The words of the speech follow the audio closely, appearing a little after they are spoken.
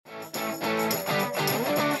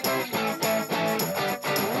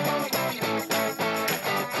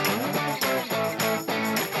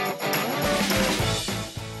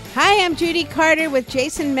I'm Judy Carter with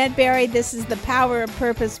Jason Medberry. This is the Power of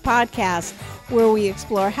Purpose podcast, where we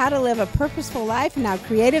explore how to live a purposeful life and how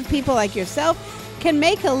creative people like yourself can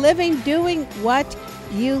make a living doing what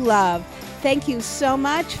you love. Thank you so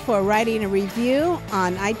much for writing a review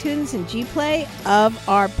on iTunes and Gplay of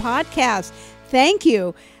our podcast. Thank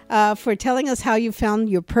you for telling us how you found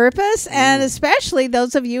your purpose, and especially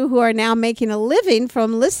those of you who are now making a living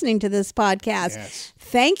from listening to this podcast. Yes.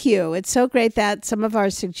 Thank you. It's so great that some of our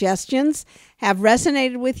suggestions have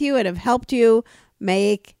resonated with you and have helped you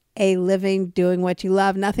make a living doing what you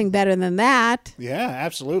love. Nothing better than that. Yeah,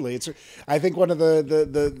 absolutely. I think one of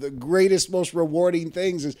the greatest, most rewarding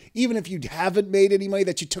things is, even if you haven't made any money,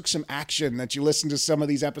 that you took some action, that you listened to some of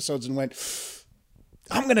these episodes and went,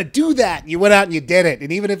 I'm going to do that. You went out and you did it.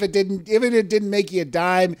 And even if it didn't make you a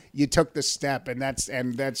dime, you took the step. And that's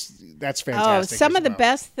fantastic. Oh, some of the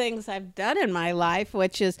best things I've done in my life,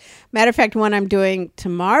 which is, matter of fact, one I'm doing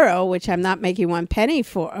tomorrow, which I'm not making one penny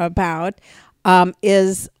about,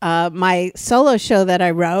 is my solo show that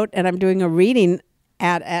I wrote, and I'm doing a reading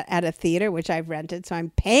at a theater, which I've rented, so I'm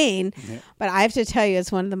paying. Mm-hmm. But I have to tell you,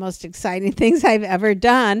 it's one of the most exciting things I've ever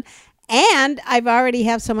done. And I've already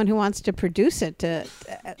have someone who wants to produce it,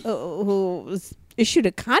 who's issued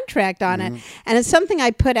a contract on it. And it's something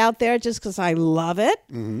I put out there just because I love it.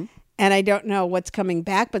 Mm-hmm. And I don't know what's coming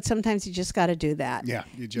back, but sometimes you just got to do that. Yeah,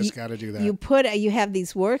 you just got to do that. You have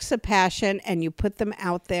these works of passion and you put them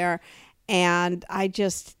out there. And I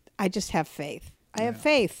just have faith. I have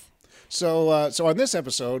faith. So on this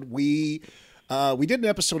episode, we did an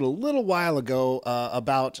episode a little while ago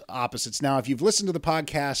about opposites. Now, if you've listened to the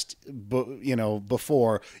podcast,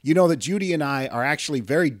 before, you know that Judy and I are actually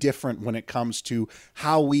very different when it comes to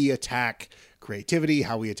how we attack creativity,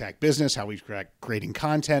 how we attack business, how we attack creating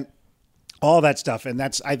content. All that stuff. And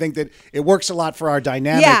I think that it works a lot for our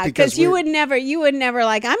dynamic. Yeah, because you would never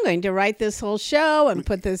like, I'm going to write this whole show and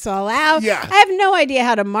put this all out. Yeah. I have no idea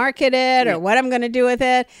how to market it or what I'm going to do with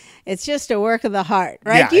it. It's just a work of the heart,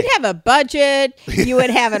 right? Yeah. You'd have a budget. You would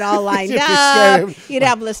have it all lined up. You'd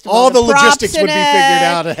have a list of all the logistics would be figured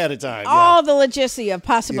out ahead of time. All the logistics of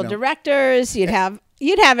possible directors. You'd have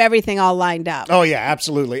everything all lined up. Oh yeah,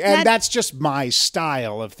 absolutely. And that's just my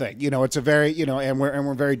style of thing. It's a very, and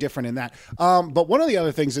we're very different in that. But one of the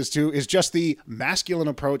other things is just the masculine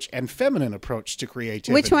approach and feminine approach to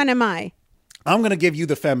creativity. Which one am I? I'm going to give you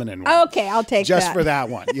the feminine one. Okay, I'll take just that. for that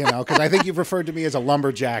one, because I think you've referred to me as a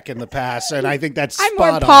lumberjack in the past, and I think that's I'm spot more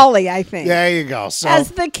on. Polly, I think. There you go. So,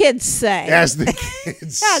 as the kids say. As the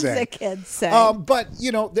kids say. As the kids say. But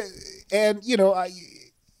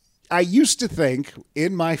I used to think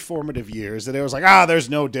in my formative years that it was like,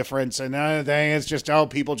 there's no difference. And it's just,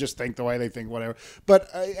 people just think the way they think, whatever.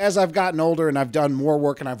 But as I've gotten older and I've done more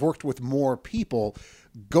work and I've worked with more people,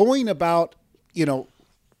 going about,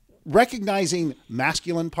 recognizing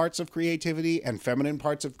masculine parts of creativity and feminine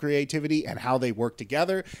parts of creativity and how they work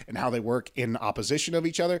together and how they work in opposition of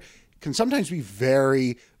each other can sometimes be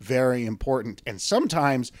very, very important. And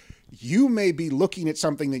sometimes you may be looking at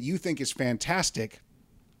something that you think is fantastic,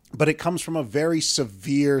 but it comes from a very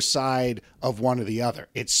severe side of one or the other.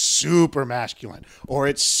 It's super masculine or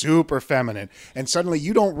it's super feminine. And suddenly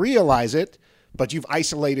you don't realize it, but you've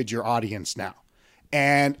isolated your audience now.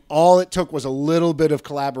 And all it took was a little bit of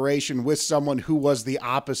collaboration with someone who was the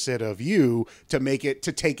opposite of you to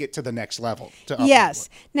take it to the next level. Yes.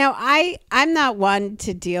 Now, I'm not one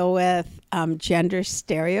to deal with gender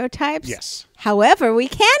stereotypes. Yes. However, we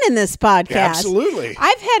can in this podcast. Yeah, absolutely.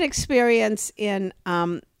 I've had experience in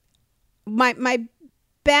my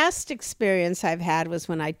best experience I've had was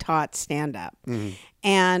when I taught stand-up. Mm-hmm.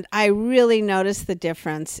 And I really noticed the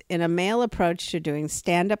difference in a male approach to doing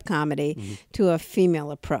stand-up comedy to a female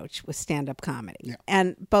approach with stand-up comedy. Yeah.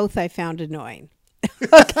 And both I found annoying.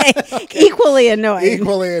 Okay. Equally annoying.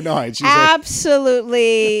 Equally annoying.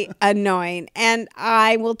 Absolutely annoying. And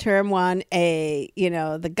I will term one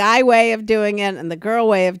the guy way of doing it and the girl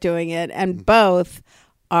way of doing it. And both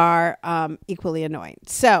are equally annoying.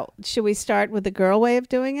 So, should we start with the girl way of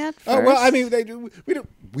doing it first? Oh, well, I mean,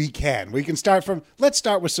 we can start let's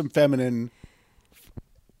start with some feminine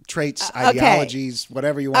traits, ideologies,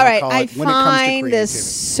 whatever you want to call it, when it comes to creativity. I find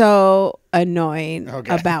this so annoying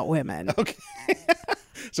about women. Okay.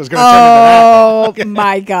 So it's going to turn into that. Oh,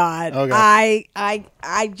 my God. Okay.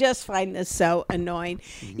 I just find this so annoying,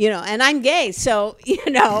 and I'm gay. So,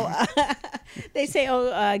 they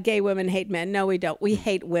say, gay women hate men. No, we don't. We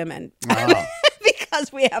hate women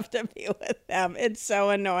because we have to be with them. It's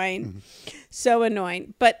so annoying. So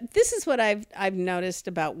annoying. But this is what I've noticed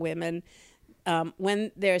about women.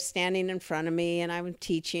 when they're standing in front of me and I'm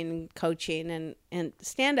teaching, coaching, and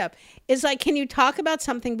stand up, is like, can you talk about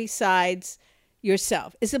something besides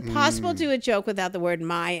yourself? Is it possible to do a joke without the word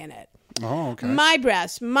my in it? Oh, okay. My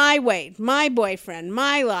breasts, my weight, my boyfriend,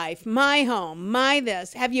 my life, my home, my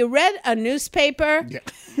this. Have you read a newspaper? Yeah.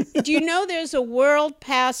 Do you know there's a world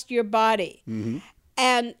past your body?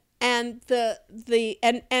 And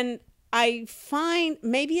I find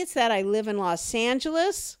maybe it's that I live in Los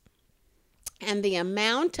Angeles, and the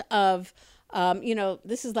amount of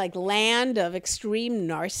this is like land of extreme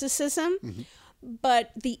narcissism,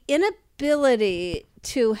 but the inability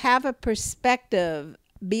to have a perspective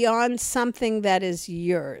beyond something that is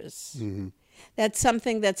yours. That's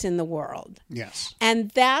something that's in the world. Yes.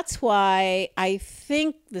 And that's why I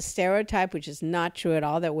think the stereotype, which is not true at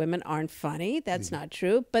all, that women aren't funny, that's not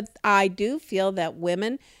true. But I do feel that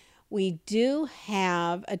women, we do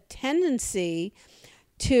have a tendency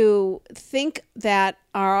to think that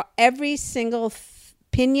our every single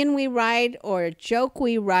opinion we write or joke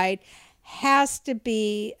we write has to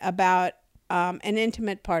be about an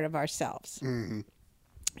intimate part of ourselves.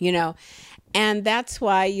 And that's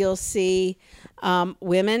why you'll see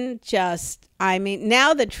women just,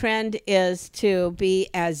 now the trend is to be,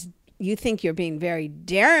 as you think you're being very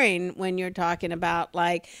daring when you're talking about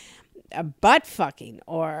like butt fucking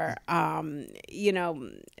or,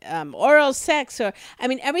 oral sex, or,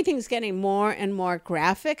 everything's getting more and more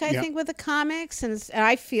graphic, I think, with the comics. And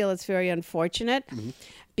I feel it's very unfortunate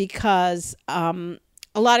because,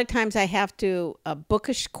 a lot of times I have to book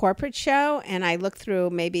a corporate show, and I look through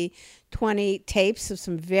maybe 20 tapes of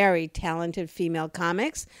some very talented female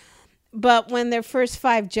comics. But when their first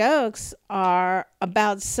 5 jokes are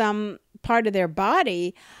about some part of their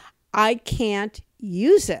body, I can't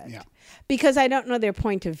use it because I don't know their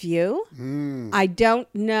point of view. I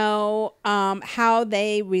don't know how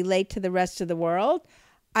they relate to the rest of the world.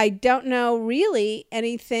 I don't know really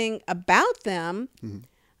anything about them.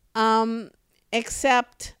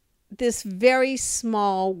 Except this very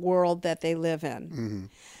small world that they live in.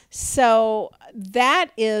 So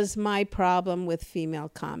that is my problem with female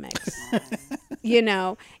comics,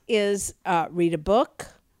 is read a book,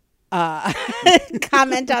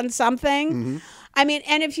 comment on something. And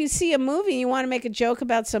if you see a movie, you want to make a joke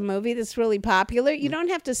about some movie that's really popular, you don't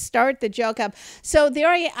have to start the joke up. So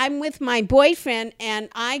I'm with my boyfriend, and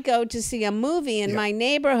I go to see a movie in my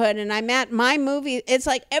neighborhood, and I'm at my movie. It's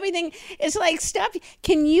like everything is like stuff.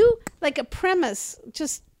 Can you, like a premise,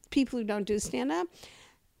 just people who don't do stand-up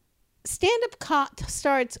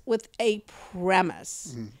starts with a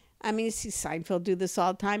premise. You see Seinfeld do this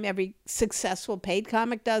all the time. Every successful paid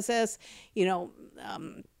comic does this.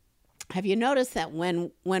 Have you noticed that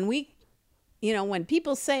when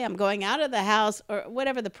people say I'm going out of the house or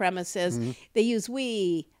whatever the premise is, they use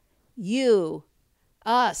we, you,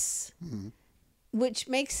 us, which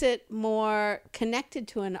makes it more connected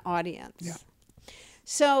to an audience.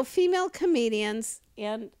 So female comedians,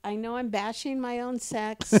 and I know I'm bashing my own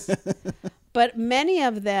sex, but many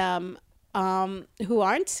of them who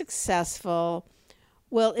aren't successful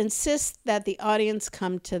will insist that the audience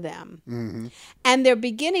come to them. And their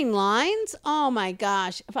beginning lines, oh my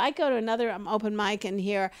gosh, if I go to another open mic and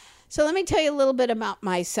hear, so let me tell you a little bit about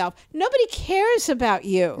myself. Nobody cares about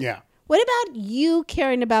you. What about you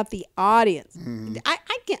caring about the audience?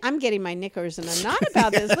 I'm getting my knickers in a knot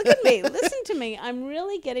about this. Look at me. Listen to me. I'm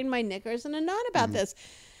really getting my knickers in a knot about this.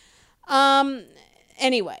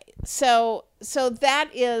 Anyway, so that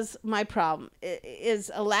is my problem,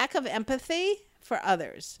 is a lack of empathy for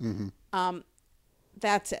others.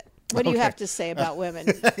 That's it. What do you have to say about women?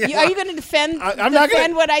 Are you going to defend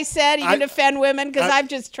what I said? Are you going to defend women? Because I've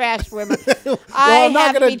just trashed women. I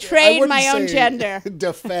have betrayed my own gender.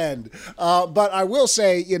 Defend. But I will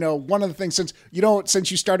say, one of the things,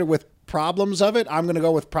 since you started with problems of it, I'm going to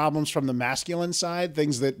go with problems from the masculine side,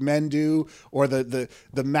 things that men do, or the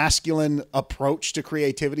masculine approach to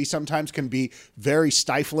creativity sometimes can be very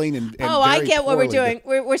stifling and I get what we're doing.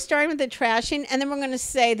 We're starting with the trashing, and then we're going to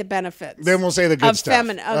say the benefits. Then we'll say the good stuff.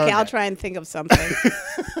 Feminine. Okay, I'll try and think of something.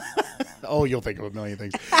 Oh, you'll think of a million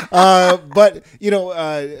things. But,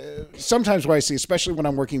 sometimes what I see, especially when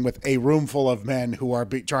I'm working with a room full of men who are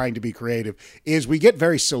trying to be creative, is we get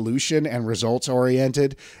very solution and results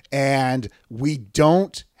oriented, and we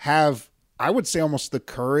don't have, I would say, almost the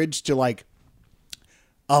courage to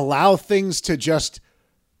allow things to just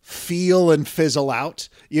feel and fizzle out.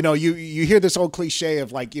 You hear this old cliche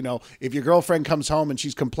of if your girlfriend comes home and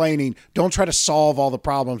she's complaining, don't try to solve all the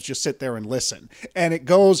problems, just sit there and listen. And it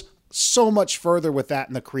goes so much further with that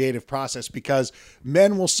in the creative process, because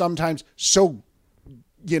men will sometimes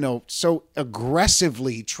so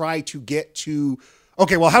aggressively try to get to,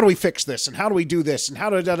 okay, well, how do we fix this? And how do we do this? And how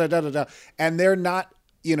do da da da da da? And they're not,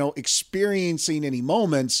 experiencing any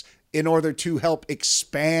moments in order to help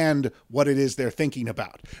expand what it is they're thinking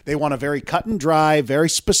about. They want a very cut and dry, very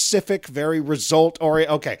specific, very result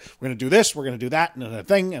oriented. Okay, we're going to do this, we're going to do that, and a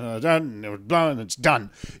thing, and it's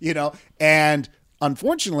done, And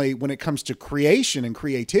unfortunately, when it comes to creation and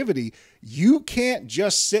creativity, you can't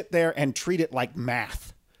just sit there and treat it like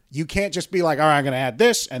math. You can't just be like, all right, I'm going to add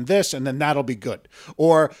this, and then that'll be good.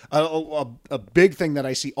 Or a big thing that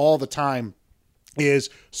I see all the time is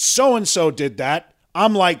so-and-so did that.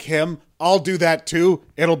 I'm like him. I'll do that too.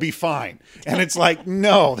 It'll be fine. And it's like,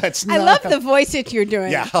 no, that's not. I love the voice that you're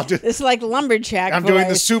doing. Yeah, I'll do. It's like lumberjack. I'm voice. doing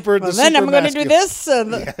the super. Well, then I'm going to do this.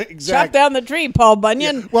 Yeah, exactly. Chop down the tree, Paul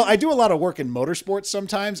Bunyan. Yeah. Well, I do a lot of work in motorsports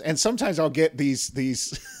sometimes, and sometimes I'll get these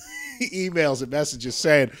emails and messages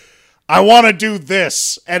saying, "I want to do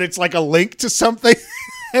this," and it's like a link to something.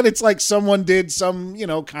 And it's like someone did some,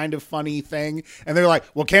 kind of funny thing, and they're like,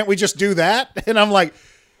 "Well, can't we just do that?" And I'm like,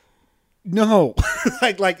 no,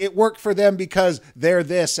 like it worked for them because they're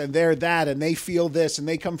this and they're that and they feel this and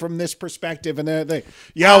they come from this perspective and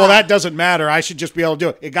well, that doesn't matter. I should just be able to do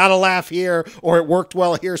it. It got a laugh here or it worked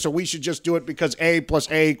well here. So we should just do it because A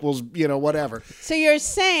plus A equals, whatever. So you're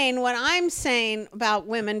saying what I'm saying about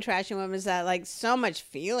women trashing women is that like so much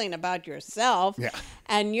feeling about yourself. Yeah.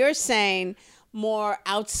 And you're saying more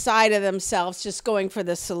outside of themselves, just going for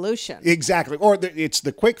the solution. Exactly. Or it's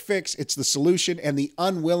the quick fix, it's the solution, and the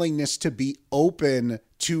unwillingness to be open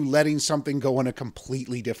to letting something go in a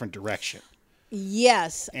completely different direction.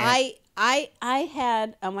 Yes. And I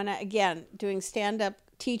had, when I, again, doing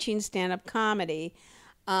teaching stand-up comedy,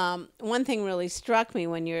 one thing really struck me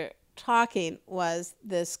when you're talking was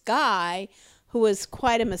this guy who was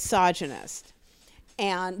quite a misogynist.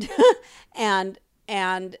 And,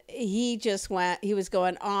 and he was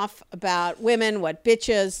going off about women, what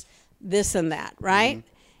bitches, this and that, right? Mm-hmm.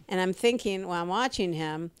 And I'm thinking, I'm watching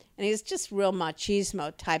him, and he's just real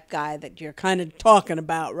machismo type guy that you're kind of talking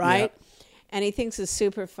about, right? Yeah. And he thinks it's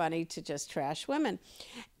super funny to just trash women.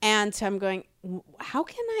 And so I'm going, how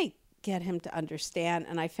can I get him to understand?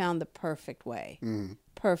 And I found the perfect way.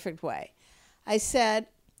 Perfect way. I said,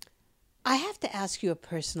 I have to ask you a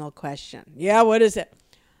personal question. Yeah, what is it?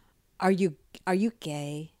 Are you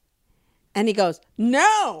gay? And he goes,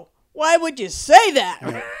 no, why would you say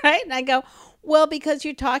that? Right? And I go, well, because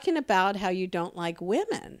you're talking about how you don't like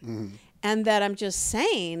women. Mm-hmm. And that I'm just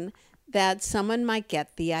saying that someone might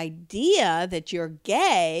get the idea that you're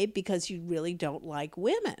gay because you really don't like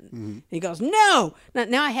women. Mm-hmm. He goes, no.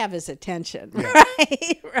 Now I have his attention, yeah.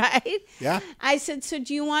 Right? Yeah. I said, so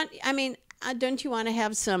do you want, don't you want to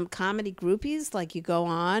have some comedy groupies like you go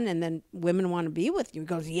on and then women want to be with you? He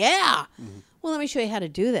goes, yeah. Mm-hmm. Well, let me show you how to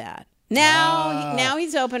do that. Now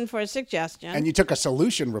he's open for a suggestion. And you took a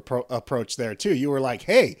solution approach there too. You were like,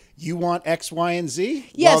 hey, you want X, Y, and Z?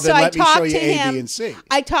 Yeah, well, so then I let me show you him, A, B, and C.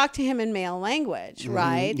 I talked to him in male language,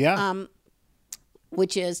 right? Yeah.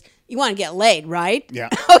 Which is, you want to get laid, right? Yeah.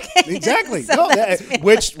 Okay. Exactly. So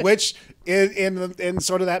which in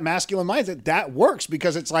sort of that masculine mindset, that works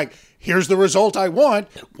because it's like, here's the result I want.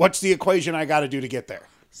 What's the equation I got to do to get there?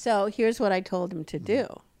 So here's what I told him to do.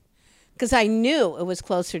 Because I knew it was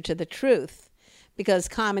closer to the truth. Because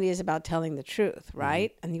comedy is about telling the truth,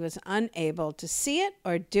 right? Mm-hmm. And he was unable to see it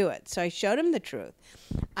or do it. So I showed him the truth.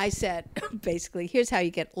 I said, basically, here's how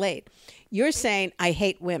you get laid. You're saying, I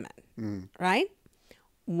hate women, right?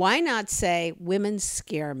 Why not say, women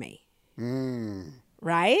scare me,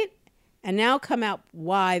 right? And now come out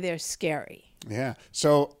why they're scary. Yeah.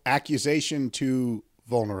 So accusation to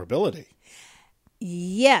vulnerability.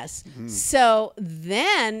 Yes. Mm-hmm. So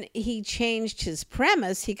then he changed his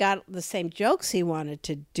premise. He got the same jokes he wanted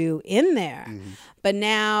to do in there. Mm-hmm. But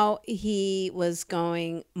now he was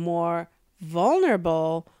going more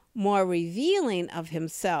vulnerable, more revealing of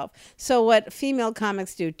himself. So what female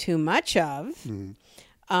comics do too much of,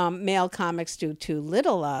 male comics do too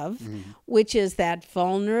little of, which is that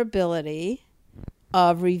vulnerability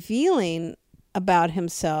of revealing about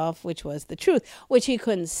himself, which was the truth, which he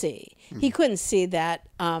couldn't see. He couldn't see that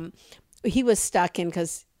he was stuck in,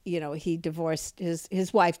 because, he divorced,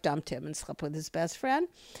 his wife dumped him and slept with his best friend.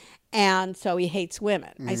 And so he hates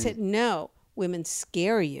women. I said, no, women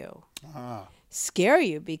scare you. Scare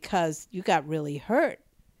you because you got really hurt.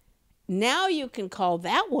 Now you can call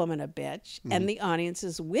that woman a bitch, and the audience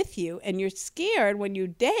is with you, and you're scared when you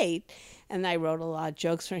date. And I wrote a lot of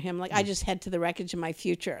jokes for him. Like, I just head to the wreckage of my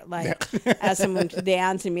future. Like, ask someone to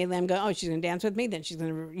dance, and immediately I'm going, oh, she's going to dance with me. Then she's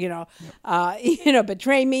going to,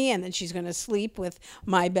 betray me. And then she's going to sleep with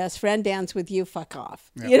my best friend, dance with you, fuck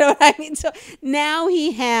off. You know what I mean? So now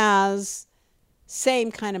he has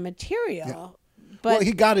same kind of material. But well,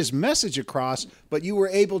 he got his message across, but you were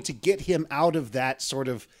able to get him out of that sort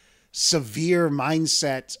of severe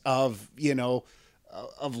mindset of,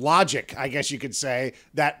 of logic, I guess you could say,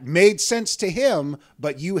 that made sense to him,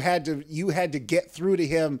 but you had to get through to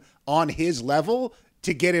him on his level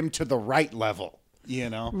to get him to the right level,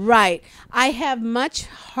 Right. I have much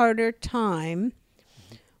harder time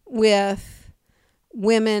with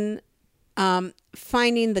women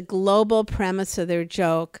finding the global premise of their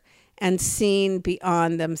joke and seeing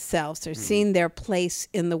beyond themselves or seeing their place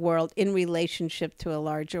in the world in relationship to a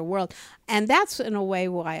larger world. And that's in a way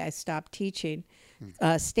why I stopped teaching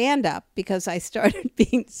stand-up, because I started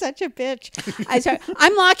being such a bitch.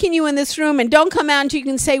 I'm locking you in this room and don't come out until you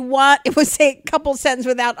can say what? It would say a couple sentences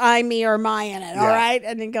without I, me, or my in it, all right?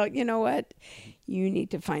 And then go, you know what? You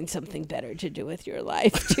need to find something better to do with your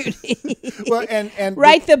life, Judy. Well, and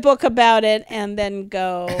write the book about it, and then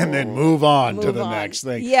go, and then move on to the next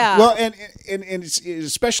thing. Yeah. Well, and it's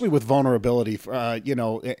especially with vulnerability, a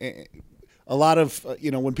lot of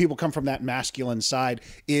when people come from that masculine side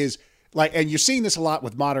is like, and you're seeing this a lot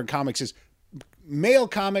with modern comics, is male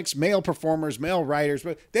comics, male performers, male writers,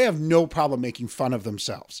 but they have no problem making fun of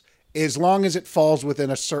themselves, as long as it falls within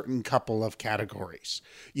a certain couple of categories,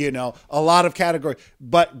 a lot of categories.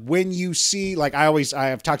 But when you see, like I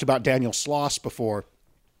have talked about Daniel Sloss before.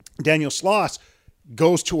 Daniel Sloss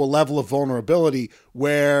goes to a level of vulnerability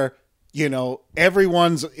where,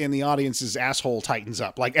 everyone's in the audience's asshole tightens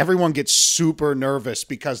up. Like, everyone gets super nervous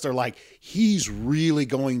because they're like, he's really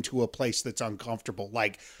going to a place that's uncomfortable.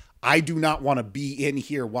 Like, I do not want to be in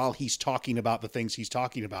here while he's talking about the things he's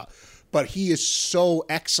talking about. But he is so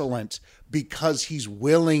excellent because he's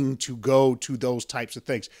willing to go to those types of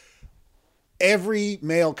things. Every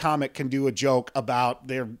male comic can do a joke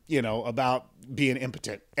about about being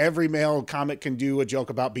impotent. Every male comic can do a joke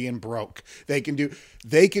about being broke. They can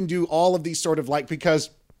do all of these sort of, like,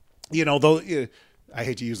 because, though I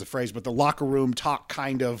hate to use the phrase, but the locker room talk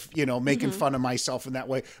kind of, making fun of myself in that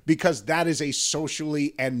way, because that is a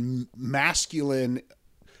socially and masculine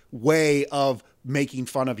way of making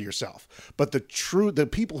fun of yourself. But the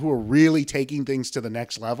people who are really taking things to the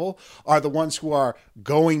next level are the ones who are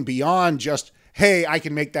going beyond just, hey, I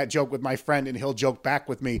can make that joke with my friend and he'll joke back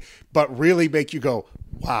with me, but really make you go,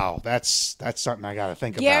 wow, that's something I got to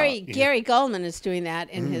think about. Gary Goldman is doing that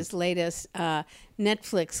in his latest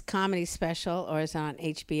Netflix comedy special, or is on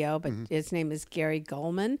HBO, but his name is Gary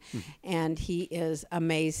Goldman, and he is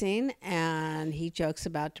amazing, and he jokes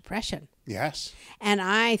about depression. Yes. And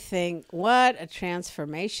I think what a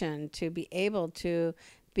transformation to be able to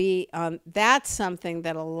be on. That's something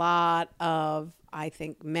that a lot of, I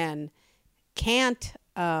think, men can't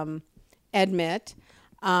admit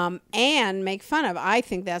and make fun of. I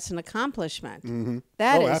think that's an accomplishment.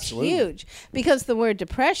 That is absolutely huge, because the word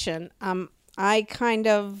depression, I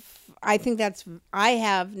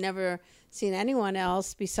have never seen anyone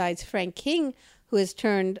else besides Frank King who has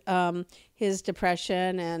turned his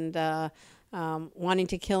depression and wanting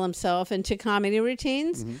to kill himself into comedy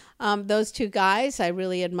routines. Those two guys I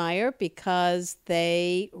really admire, because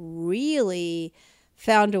they really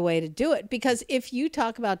found a way to do it. Because if you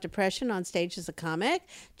talk about depression on stage as a comic,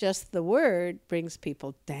 just the word brings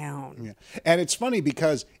people down. Yeah. And it's funny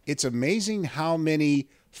because it's amazing how many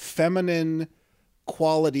feminine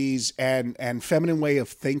qualities and feminine way of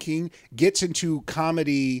thinking gets into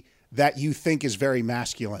comedy that you think is very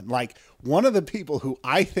masculine. Like, one of the people who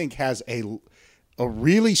I think has a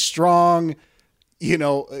really strong,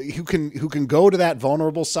 who can go to that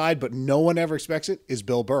vulnerable side, but no one ever expects it, is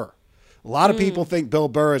Bill Burr. A lot of people think Bill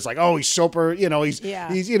Burr is like, oh, he's super, he's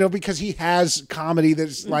because he has comedy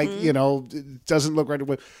that's like, doesn't look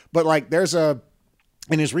right. But like,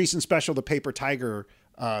 in his recent special, the Paper Tiger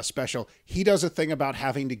special, he does a thing about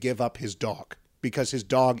having to give up his dog because his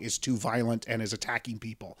dog is too violent and is attacking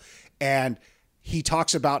people. And he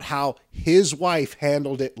talks about how his wife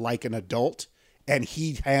handled it like an adult and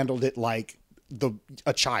he handled it like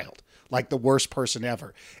a child, like the worst person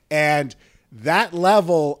ever. And that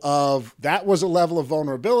was a level of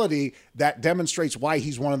vulnerability that demonstrates why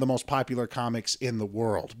he's one of the most popular comics in the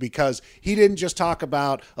world, because he didn't just talk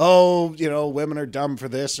about, women are dumb for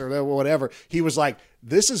this or whatever. He was like,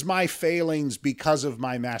 this is my failings because of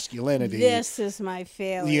my masculinity. This is my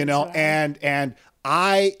failings. And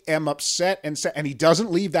I am upset and sad. And he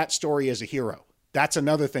doesn't leave that story as a hero. That's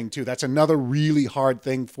another thing too. That's another really hard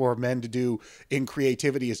thing for men to do in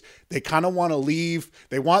creativity is they kind of want to leave.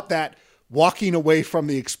 They want that walking away from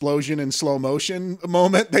the explosion in slow motion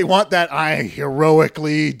moment. They want that I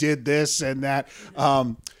heroically did this and that.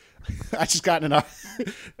 I just got in an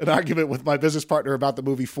argument with my business partner about the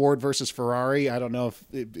movie Ford versus Ferrari. I don't know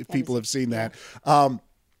if people have seen that.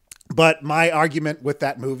 But my argument with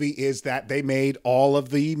that movie is that they made all of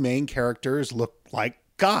the main characters look like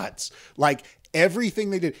gods. Like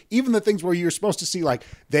everything they did, even the things where you're supposed to see like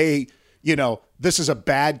they, this is a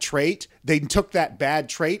bad trait. They took that bad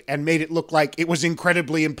trait and made it look like it was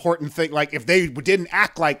incredibly important thing. Like if they didn't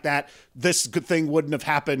act like that, this good thing wouldn't have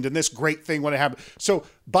happened and this great thing wouldn't have happened. So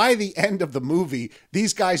by the end of the movie,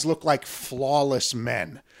 these guys look like flawless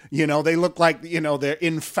men. They look like, they're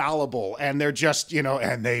infallible and they're just,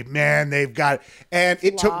 and they've got it. And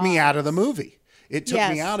it took me out of the movie. It took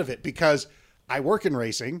me out of it because I work in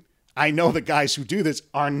racing. I know the guys who do this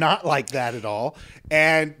are not like that at all.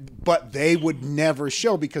 But they would never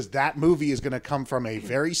show because that movie is going to come from a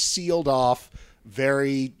very sealed off,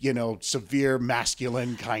 very, severe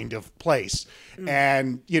masculine kind of place.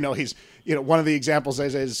 And, he's, one of the examples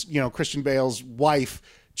is Christian Bale's wife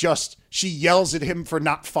she yells at him for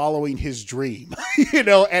not following his dream,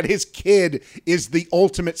 and his kid is the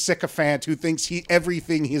ultimate sycophant who thinks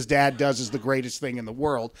everything his dad does is the greatest thing in the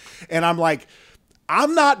world. And I'm like,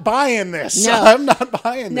 I'm not buying this. No. I'm not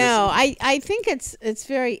buying this. No, I think it's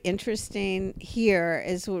very interesting here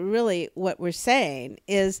is really what we're saying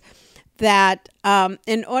is that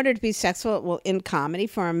in order to be successful in comedy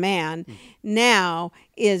for a man now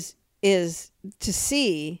is to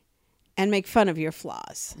see and make fun of your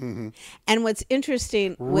flaws. Mm-hmm. And what's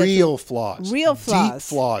interesting real flaws, deep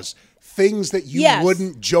flaws, things that you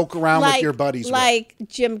wouldn't joke around with your buddies with. Like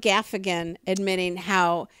Jim Gaffigan admitting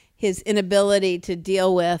how his inability to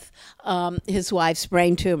deal with his wife's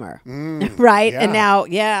brain tumor, right? Yeah. And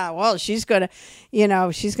now, she's going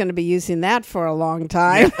to be using that for a long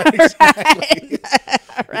time. Yeah, exactly.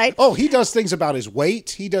 Right? Oh, he does things about his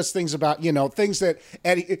weight. He does things about, things that,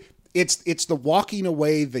 and it's the walking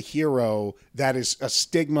away the hero that is a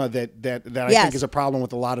stigma that I think is a problem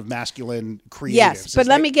with a lot of masculine creatives. Yes, but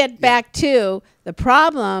let me get back to the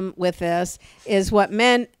problem with this is what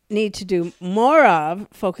men need to do more of,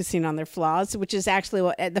 focusing on their flaws, which is actually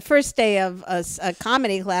what the first day of a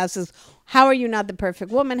comedy class is, how are you not the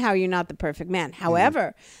perfect woman? How are you not the perfect man?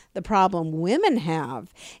 However, the problem women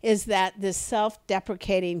have is that this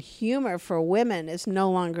self-deprecating humor for women is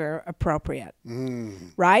no longer appropriate,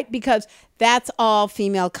 right? Because that's all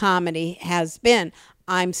female comedy has been.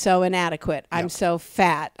 I'm so inadequate. I'm so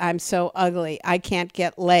fat. I'm so ugly. I can't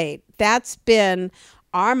get laid. That's been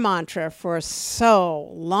our mantra for so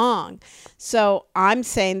long. So I'm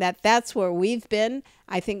saying that that's where we've been.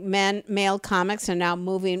 I think male comics are now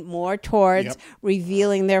moving more towards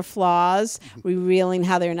revealing their flaws, revealing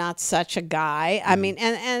how they're not such a guy. I mean,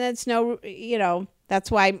 and it's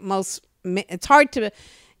that's why it's hard to,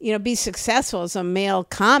 be successful as a male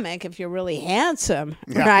comic if you're really handsome,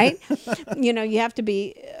 right? You have to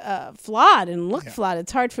be flawed and look flawed.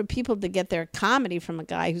 It's hard for people to get their comedy from a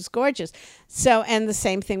guy who's gorgeous. So, and the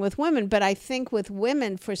same thing with women. But I think with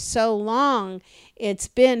women for so long, it's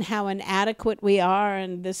been how inadequate we are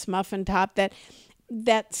and this muffin top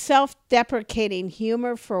that self-deprecating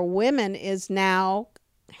humor for women is now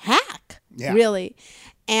hack, really.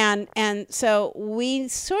 And so we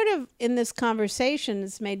sort of, in this conversation,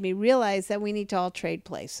 has made me realize that we need to all trade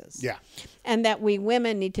places. Yeah. And that we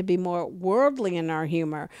women need to be more worldly in our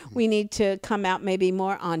humor. We need to come out maybe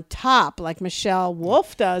more on top, like Michelle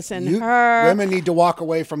Wolf does in her. Women need to walk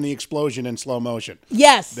away from the explosion in slow motion.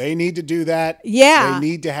 Yes. They need to do that. Yeah. They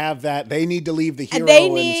need to have that. They need to leave the hero. And they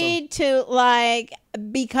need to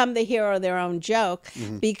become the hero of their own joke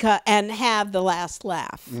and have the last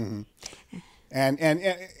laugh. Mm-hmm. And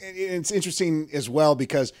it's interesting as well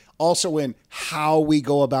because also in how we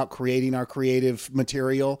go about creating our creative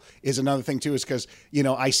material is another thing too, is because,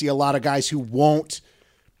 I see a lot of guys who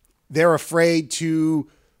they're afraid to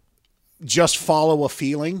just follow a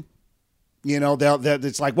feeling.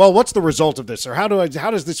 It's like, well, what's the result of this? Or how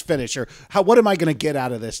does this finish? Or what am I going to get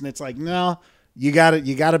out of this? And it's like, no, you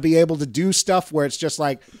gotta be able to do stuff where it's just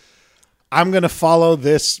like, I'm going to follow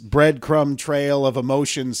this breadcrumb trail of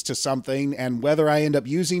emotions to something, and whether I end up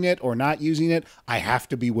using it or not using it, I have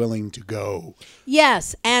to be willing to go.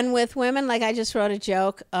 Yes, and with women, like I just wrote a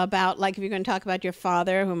joke about, like if you're going to talk about your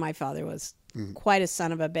father, who my father was quite a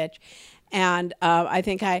son of a bitch, And I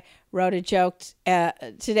think I wrote a joke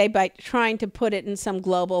today by trying to put it in some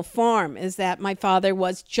global form, is that my father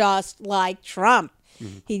was just like Trump.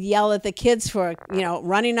 He'd yell at the kids for,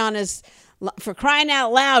 running on his, for crying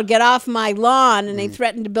out loud, get off my lawn. And he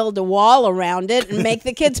threatened to build a wall around it and make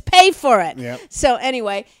the kids pay for it. Yep. So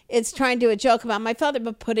anyway, it's trying to do a joke about my father,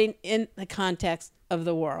 but putting in the context of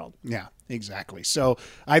the world. Yeah, exactly. So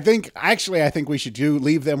I think we should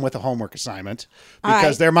leave them with a homework assignment,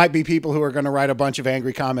 because there might be people who are going to write a bunch of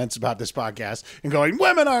angry comments about this podcast and going,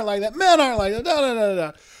 women aren't like that, men aren't like that, da, da,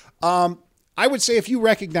 da, da. I would say if you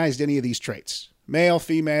recognized any of these traits, male,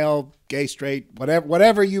 female, gay, straight,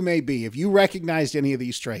 whatever you may be, if you recognized any of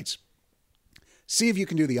these traits, see if you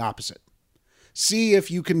can do the opposite. See if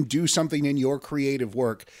you can do something in your creative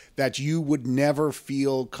work that you would never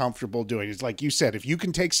feel comfortable doing. It's like you said, if you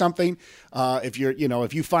can take something, if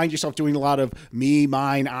you find yourself doing a lot of me,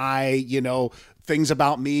 mine, I, things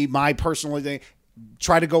about me, my personal thing,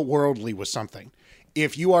 try to go worldly with something.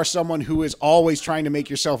 If you are someone who is always trying to make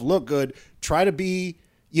yourself look good, try to be,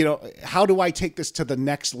 how do I take this to the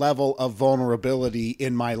next level of vulnerability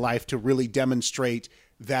in my life to really demonstrate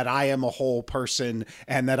that I am a whole person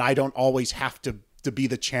and that I don't always have to be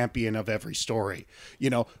the champion of every story.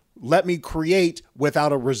 Let me create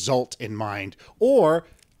without a result in mind. Or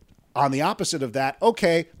on the opposite of that,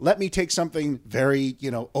 okay, let me take something very,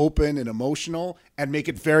 open and emotional and make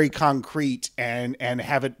it very concrete and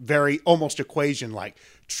have it very almost equation-like.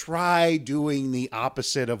 Try doing the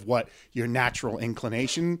opposite of what your natural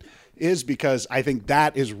inclination is, because I think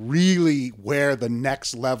that is really where the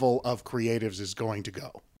next level of creatives is going to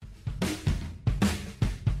go.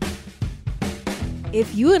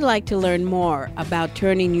 If you would like to learn more about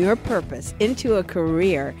turning your purpose into a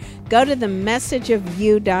career, go to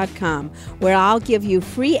themessageofyou.com, where I'll give you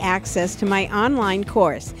free access to my online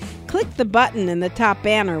course. Click the button in the top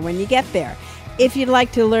banner when you get there. If you'd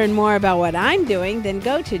like to learn more about what I'm doing, then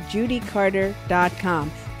go to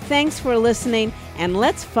judycarter.com. Thanks for listening, and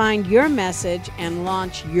let's find your message and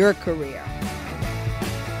launch your career.